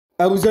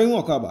was saying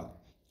Wakaba.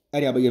 I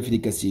have a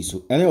few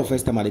so. And your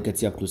first time I get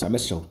here close. I'm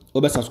sure.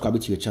 Over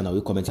subscribe to your channel. We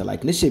comment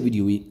like. Let's share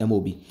video with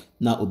MOB.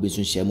 Now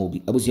Obesun share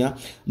MOB. I was here.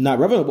 Now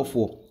Reverend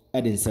before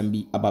Eden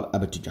Sembi about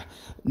Abatuja.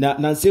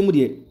 Now same with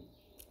you.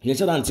 He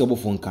said until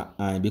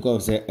Bofonka.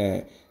 Because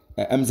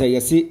I'm say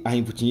yes.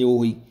 I'm putting you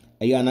away.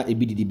 Ayana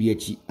ebidi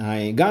biachi.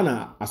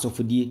 Ghana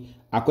asofodi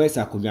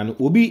akwesa akonyano.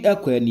 Obi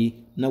ekwani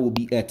na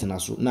obi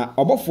etenaso. Na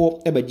obofo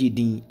ebaji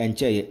din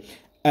encheye.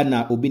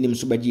 Na obi nim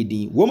so baji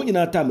din. Wo mu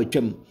nyina ta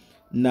metwam.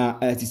 Na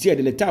sisi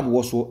de le time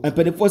wo so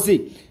empenefo se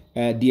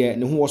de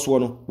ne ho wo so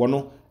no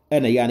wono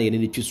na ya na ye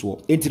ne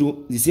twiso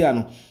entiru sisi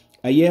ano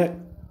aye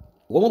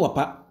wo mo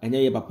papa anya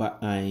ye papa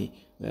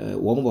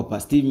wo mo papa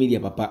Steve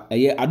Media papa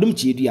aye adom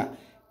chiedua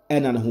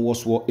na ne ho wo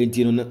so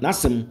entiru na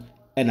asem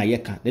na ye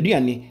ka na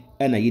duane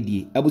na ye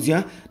die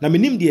abuzia na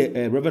menim de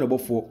Reverend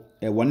Obofo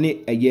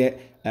wone aye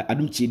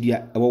adom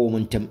chiedua wo mo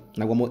ntem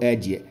na wo mo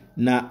agye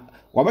na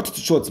wabatoto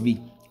short bi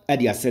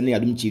ade asene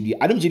adom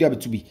chiedua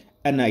betu bi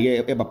na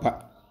ye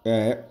papa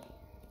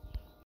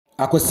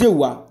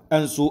akwasewa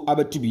enso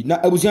abetubi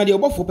na abusuan de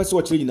obofo pese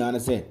wo kire nyina na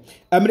se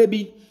amre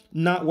bi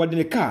na wode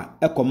ne ka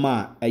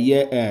ekoma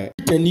eye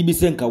tani bi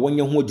senka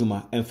wonye ho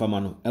adwuma emfama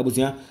no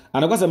abusuan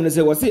anakwasam ne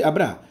se wo se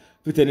abra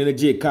fitani ne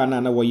je ka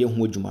na woye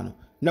ho adwuma no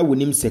na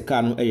wonim se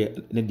ka no eye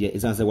ne de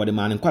esanse wode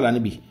ma ne kwala ne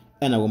bi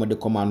na wo mede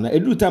koma no na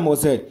eduru time wo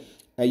se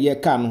eye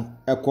ka no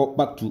ekọ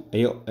back to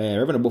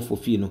Reverend Obofo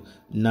fie no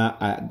na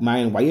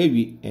mine waye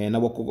wi na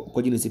wo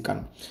kogine sika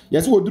no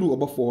yesi woduru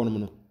Obofo ho no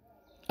no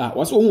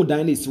what's all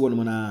dine is one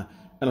mana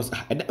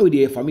and that with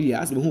the family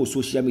as me who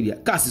social media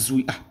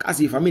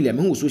kasi family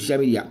me who social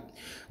media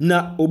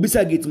na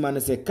obisa gate man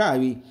say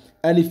carry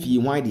any fee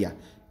why dia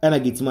and I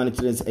get man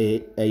children's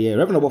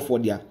Reverend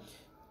Obofo dia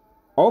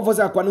all for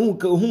that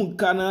who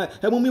kana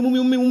mumi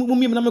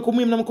na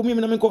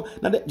meko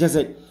na just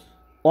say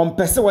on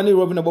person one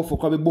Reverend Obofo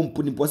kwa be bom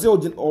puni po say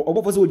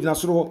Obofo say ogina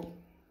soro ho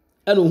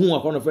and who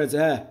akọ friends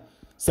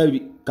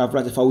say ka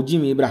fra fa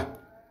ojimi bra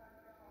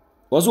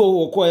wazo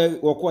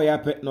woko ya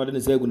pe na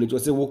odene segu ne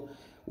chose wo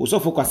so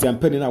focus ya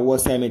mpeni na wo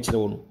sai me kire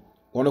wo no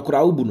wono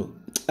kura ubu no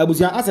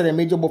abuzia asere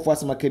meje Obofo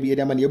asema ka bi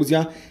edama ne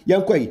abuzia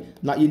yankwai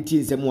na yenti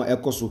nsemu a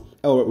ekoso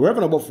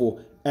Reverend Obofo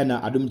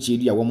na adom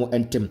chiedua wo mo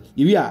entem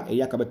iwi a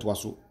eyaka beto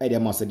aso ede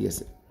ma se de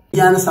se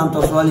yan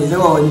santos wale le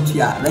wo ni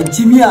tia la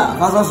jimia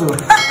faso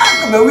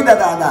me wida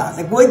dada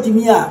se ko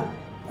jimia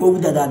ko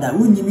wida dada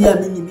unyimia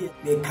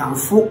me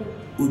kanfo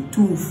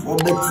otumfo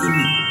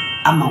betimi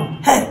ama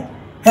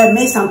he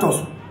me santos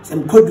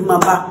sem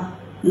kodumaba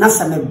na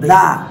same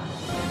bra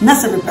na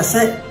same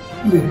pese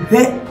me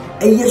hwe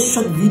eye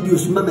short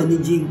videos mama ni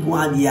ji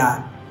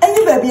guadia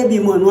eni ba bi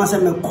mo no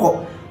aseme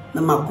ko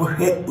na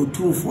makohwe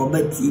otumfo ba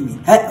TV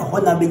ho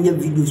na benya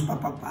videos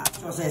papa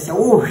so se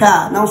wo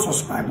hwa na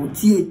subscribe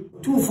tie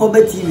otumfo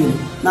ba TV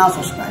na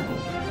subscribe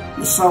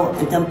so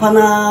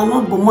entampana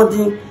no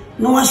bomodi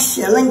no wa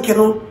share link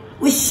no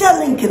we share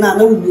link na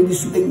wo bi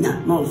su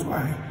benya no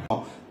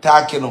so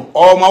take no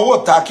or ma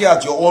wo take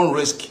at your own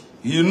risk.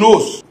 He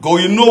knows. Go,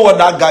 you know what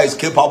that guy is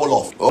capable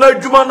of. Na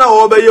juma na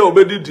obeye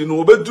obedidi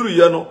no obeduru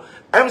ye no.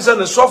 Em se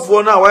ne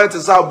sofo na wa yete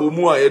sa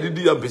abomu a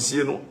yedidi ya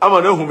pesie no. Ama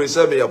na hu me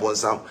se me ye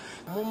bonsam.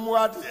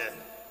 Mumuade.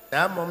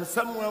 Na mom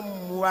samwa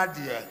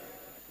mumuade.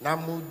 Na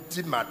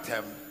mudi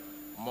matem.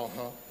 Mo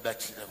ho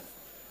bechirem.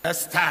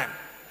 Next time.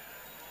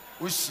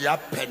 Ushia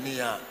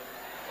penia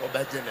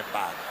obeje ne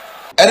bag.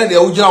 Ene de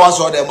ugina wa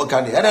so de mo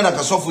kan de. Ene na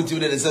ka sofo ti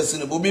de se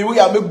sine bo mi wi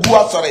ya megu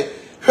asore.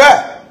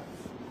 Hwe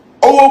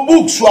our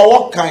books are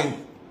what kind?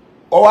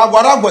 Or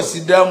Agwara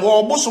was them,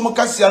 or Bosom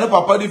Cassiano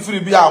Papa di Free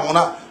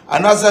Biamona,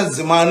 and as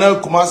Zimana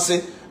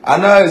Kumase,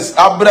 and as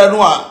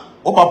Abranua,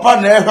 or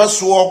Papa never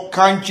saw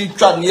country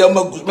chat near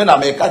Mena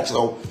make catch.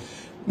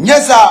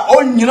 Yes,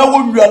 you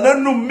know, we are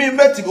no me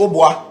met to go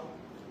boy.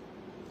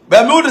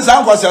 But no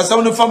design was a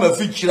sound from a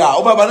feature,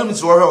 over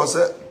Banams was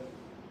it?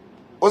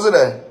 Was it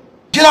there?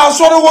 Can I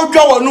sort of work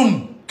our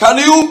noon? Can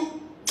you?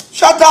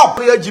 Shut up,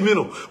 prayer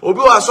Jimino. Obi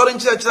wa sorry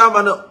church na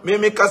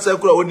me kasa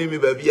kura oni mi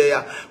ba bia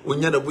ya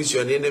onya na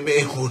busu ne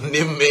me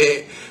oni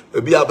me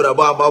obi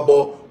abraba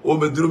amabo o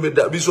meduru me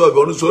da biso obi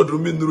onu so duru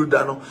me nuru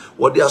da no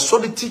wo dey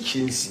asori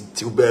teachings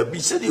ti ba bi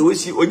se dey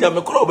wesi onya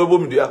me kura obebo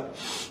me dua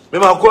me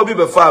ma ko bi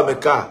be fa me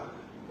ka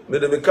me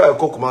de me ka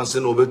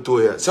kokumanse na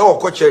obeto ya se wo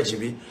ko church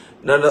bi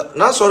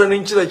na sorry ne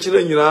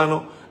nchira nyina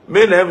no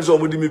me na em so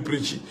omudi mi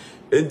preach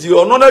enti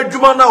ono na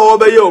adwuma na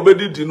obeye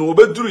obedidi no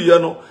obeduru ye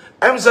no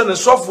em se ne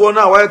sofo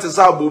na wa yete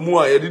sa abomu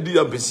a yedidi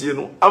ya pesie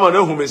no ama na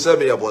hu me se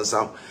me ya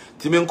bonsam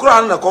ti me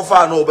nkura na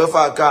kofa na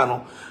obefa aka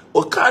no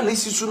o car na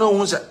sisu na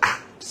hu se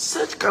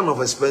such kind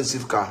of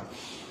expensive car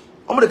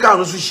o me car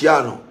no su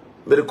hia no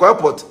me the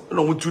airport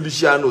no mu tudi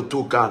hia no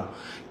to car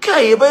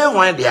kai ye be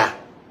hwan dia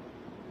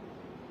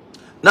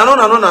na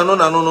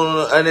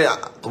no ene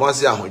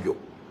komasi ahodwo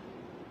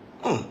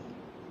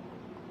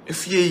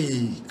efie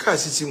yi car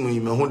sisi mu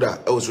me hu da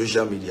e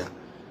social media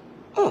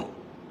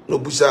no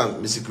busa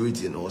me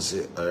security no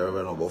say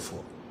Reverend Obofo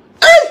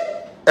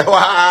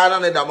na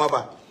ne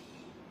damaba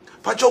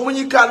Pacho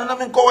munyika no na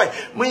me nko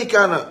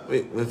munyika na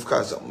me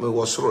fika me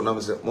wosoro na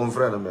me say mon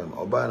frère na me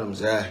oba na me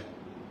say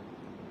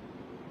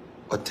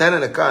otene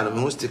ne car no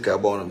me hu sticker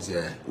about na me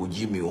say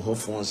ogi me ho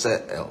fon say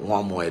ho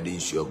amo e de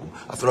nsu agu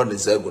afro de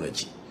say agu na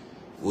chi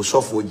wo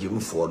sofo ogi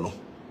mfo no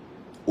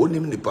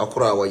onim nipa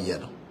kora wa ye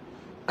no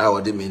a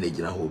wode me na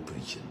gina ho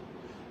preaching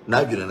na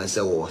adwene na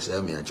say wo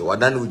say me ache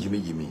wada na ogi me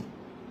gimi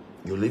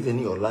you living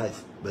your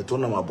life but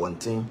on am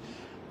abonten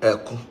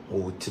eko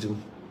wo tirim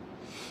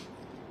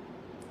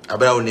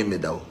abra oni me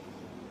dawo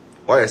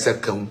why say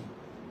kam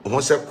ho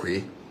say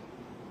kwe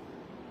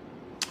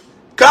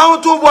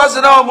count to boss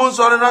na mo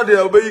so na de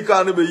obeyi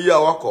ka na beyi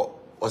awako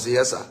o say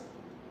yes sir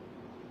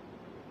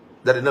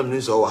that na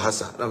me so wa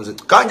hasa na me say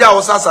kan ja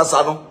wo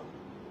sasa no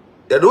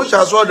ya do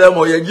sha so da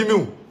mo ya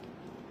gimi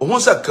ho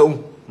say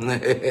kam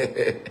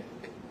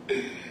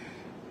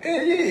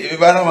eh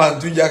ba na man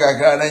tuja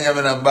kakra na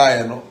nyame na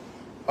bae no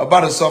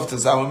about the soft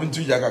as I'm into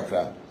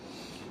Jakakra.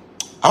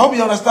 I hope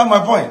you understand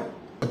my point.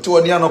 To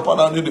any other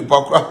panel, the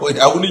Pakra,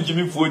 I only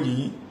Jimmy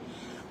Foji.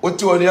 What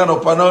to any other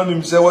panel,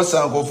 himself was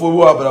Sanko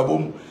for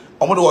Abrabum,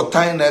 almost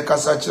time there,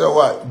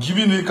 Casacha,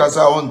 Jimmy Casa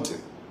Honte.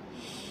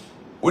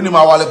 When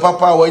my wale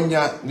papa, when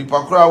ya,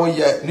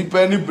 Nipakra,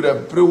 Nipa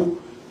Nibra, Pro,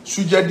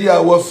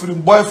 Sujadia, our free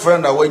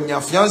boyfriend, when your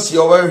fiancé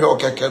over here,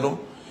 Kakano,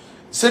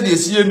 said you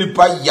see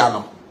Nipa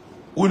Yano,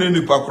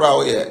 Uni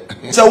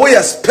Nipakra, it's a way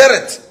of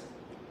spirit.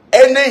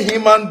 Any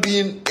human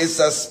being is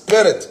a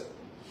spirit.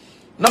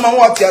 Number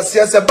what you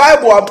say, the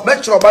Bible,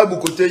 metro Bible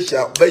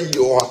quotation, by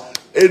you,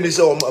 any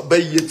so by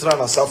ye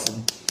trana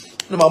safum.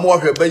 No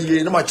more by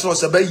ye, no much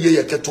loss, by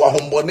ye, get to a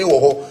hombone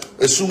or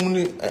a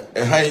sumni,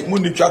 a high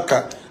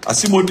munichaka, a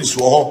simonis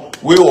or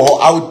we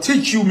or I will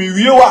teach you me.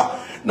 You are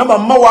number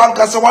more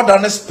Casawa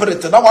than a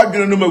spirit, and now I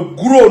didn't know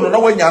grown, no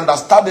way you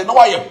understand it, no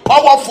way you're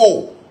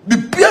powerful. Be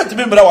peer to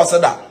me, but I was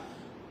said that.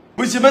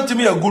 Which meant to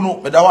me a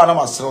gunu, but I want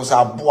myself.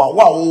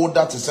 Wow,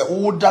 that is a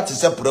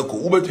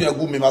preko. Who bet me a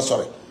gumi,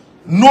 sorry.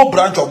 No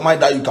branch of mine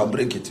that you can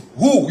break it.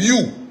 Who?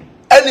 You?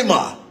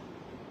 Animal.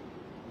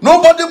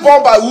 Nobody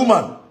born by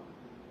woman.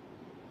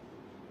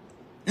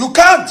 You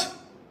can't.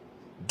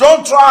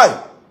 Don't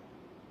try.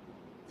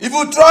 If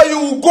you try, you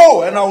will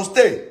go and I will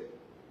stay.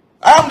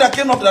 I am the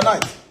king of the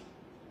night.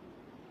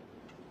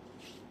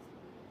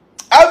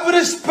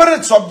 Every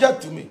spirit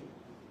subject to me.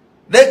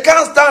 They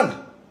can't stand.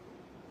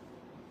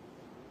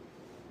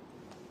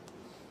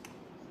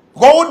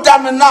 Go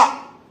down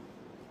now.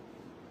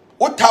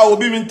 What will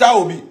be mean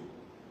be?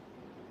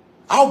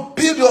 I'll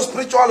build your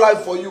spiritual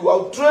life for you.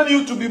 I'll train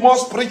you to be more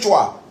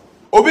spiritual.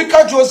 Obi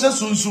catch you say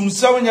sum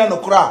 7 years no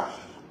kra.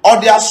 Or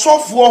they are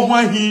soft for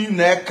when he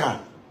neka.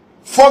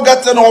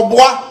 Forgotten or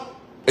bois.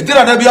 It did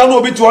not be an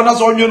obi to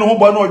honors on your home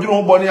boy or your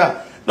home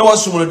bonia. No one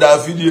sooner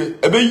that video.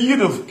 A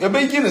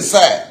begin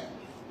say.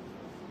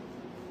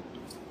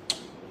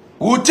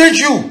 We'll teach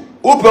you.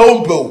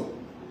 Umpo.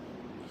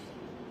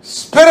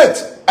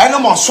 Spirit.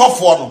 Animal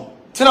soft one.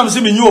 Tell them see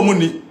me new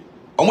money.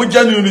 I'm with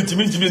genuinely to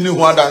me new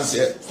one dance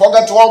here.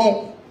 Forget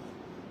one.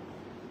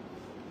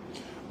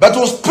 But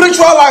with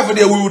spiritual life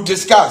there we will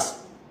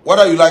discuss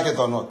whether you like it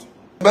or not.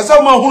 But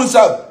someone who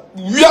said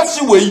we are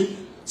see way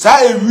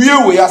say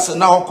real way as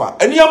now kwa.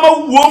 Any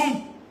ama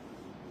wom.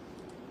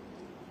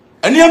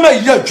 Any ama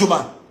ye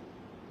juma.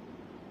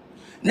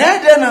 Na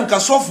den anka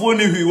soft one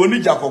hui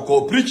woni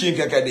jakoko preaching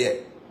keke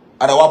de.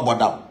 Ada wa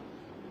bodam.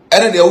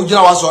 Ene de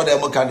ujina wa so de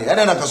mo kan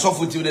ene na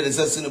kasofu ti de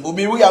sesine bo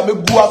mi we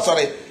amebu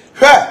asore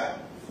hwe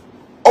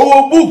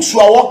OWUSU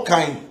awo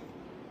kan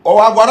o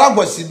agwara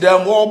gwasi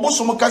dem o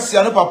bosom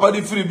kasia ne papa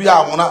di firi bi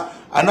amona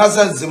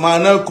anasa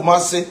zimana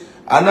kumase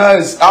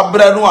ana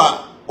abra no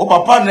a o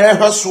papa na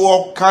ehwe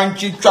so kan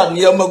twitwa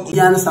ne amagu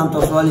yan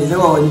santos wale le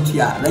wa woni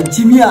tia la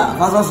jimia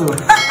fasa so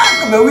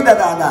me wi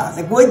dada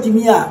se ko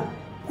jimia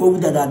ko wi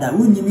dada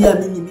unyimia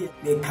minyimia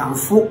me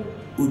kanfo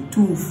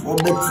otumfo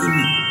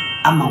betimi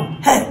ama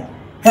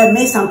Hey,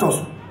 me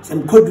Santos,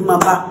 some code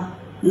mamba,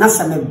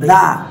 Nasa me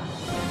bra,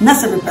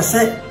 Nasa me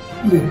passe,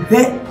 me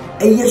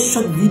a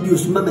short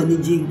videos, Mamma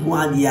Niji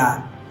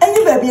Guadia.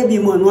 Any baby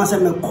more was a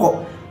me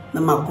call,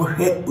 Namako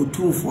head or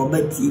two for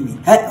bed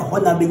TV. Hey,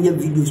 what I've been your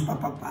videos,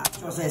 papa.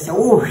 So I say,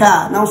 oh,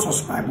 now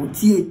subscribe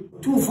to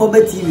 2 for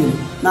bed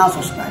TV, now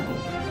subscribe.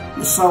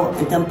 So,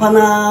 and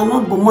Tampana,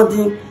 not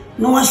Bomodi,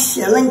 no,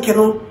 share link,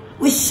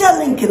 we share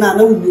link, and I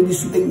know we be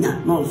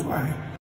no, sorry.